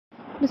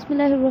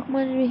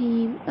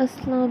Bismillahirrahmanirrahim.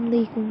 Assalamu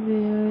alaikum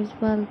viewers.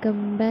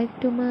 Welcome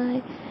back to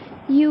my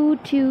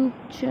YouTube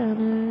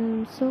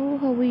channel. So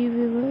how are you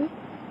viewer?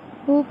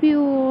 Hope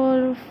you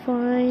all are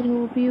fine.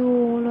 Hope you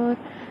all are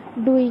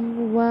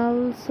doing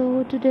well. So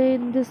today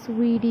in this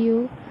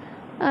video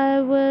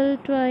I will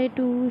try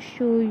to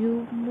show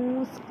you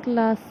most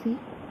classy,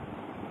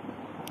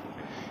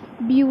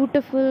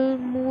 beautiful,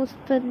 most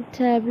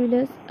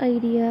fantabulous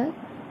ideas,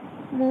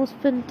 most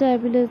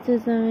fantabulous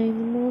designs,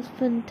 most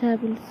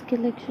fantabulous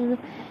collection of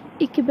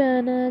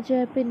Ikebana,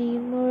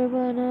 Japanese,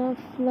 Moravana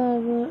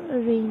flower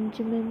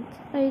arrangements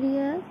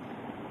ideas,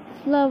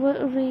 flower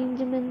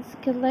arrangements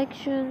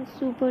collection,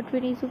 super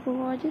 20 super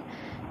gorgeous,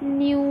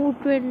 new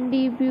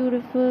trendy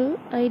beautiful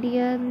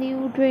idea,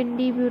 new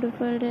trendy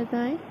beautiful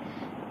design,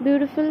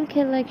 beautiful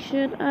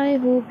collection. I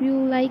hope you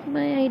like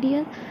my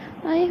ideas.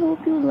 I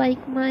hope you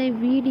like my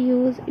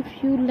videos.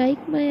 If you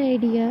like my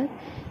ideas,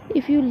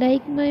 if you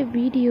like my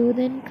video,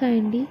 then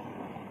kindly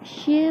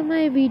share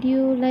my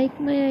video, like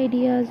my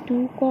ideas,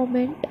 do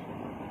comment,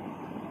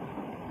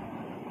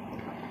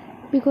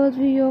 because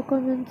your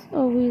comments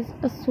always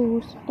a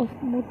source of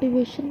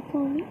motivation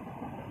for me.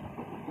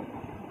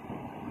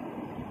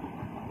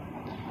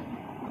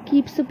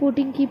 Keep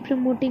supporting, keep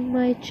promoting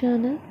my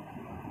channel.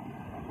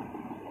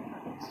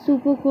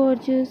 Super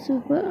gorgeous,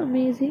 super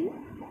amazing,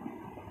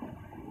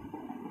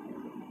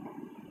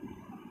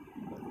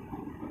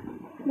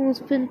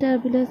 most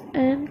fantabulous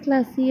and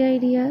classy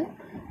idea,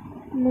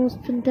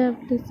 most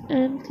fantabulous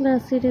and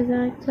classy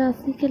design,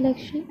 classy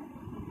collection.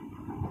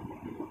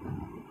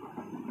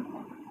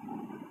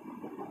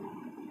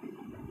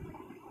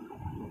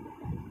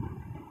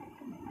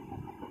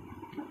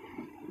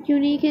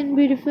 Unique and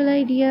beautiful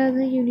ideas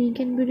हैं, unique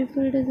and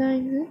beautiful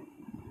design हैं।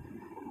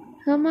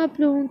 हम आप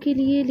लोगों के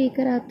लिए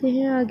लेकर आते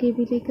हैं, आगे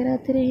भी लेकर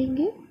आते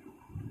रहेंगे।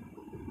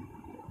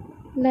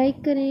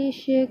 लाइक करें,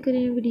 शेयर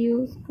करें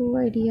वीडियोस को,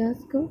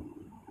 आइडियाज़ को,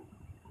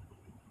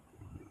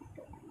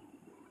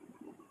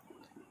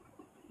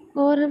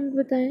 और हमें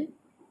बताएं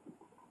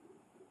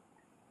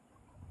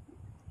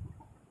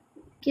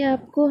कि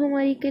आपको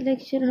हमारी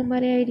कलेक्शन,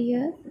 हमारे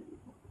आइडियाज़,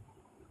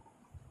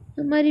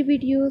 हमारी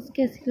वीडियोस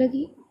कैसी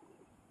लगी।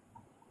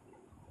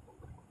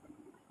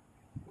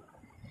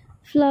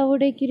 फ्लावर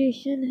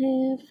डेकोरेशन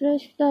है,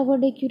 फ्रेश फ्लावर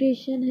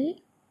डेकोरेशन है,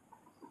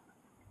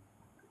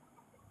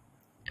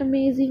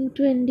 amazing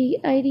trendy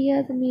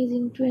ideas,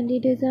 amazing trendy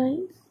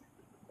designs,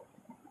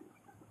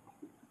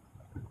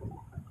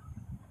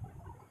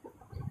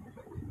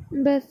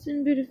 best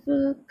and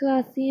beautiful,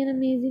 classy and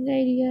amazing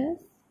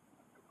ideas,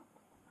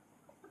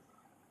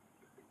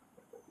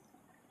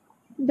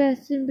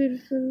 best and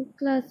beautiful,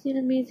 classy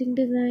and amazing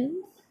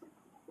designs,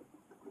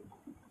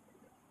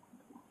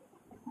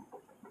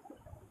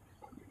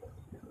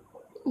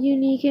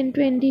 unique and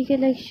trendy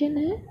collection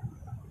है,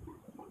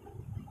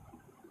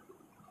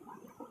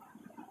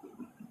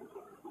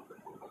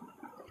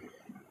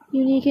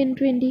 unique and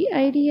trendy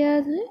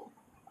ideas हैं।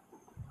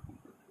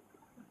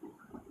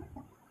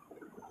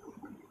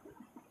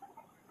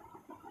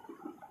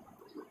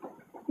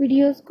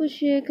 Videos को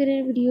share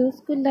करें, videos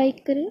को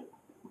like करें,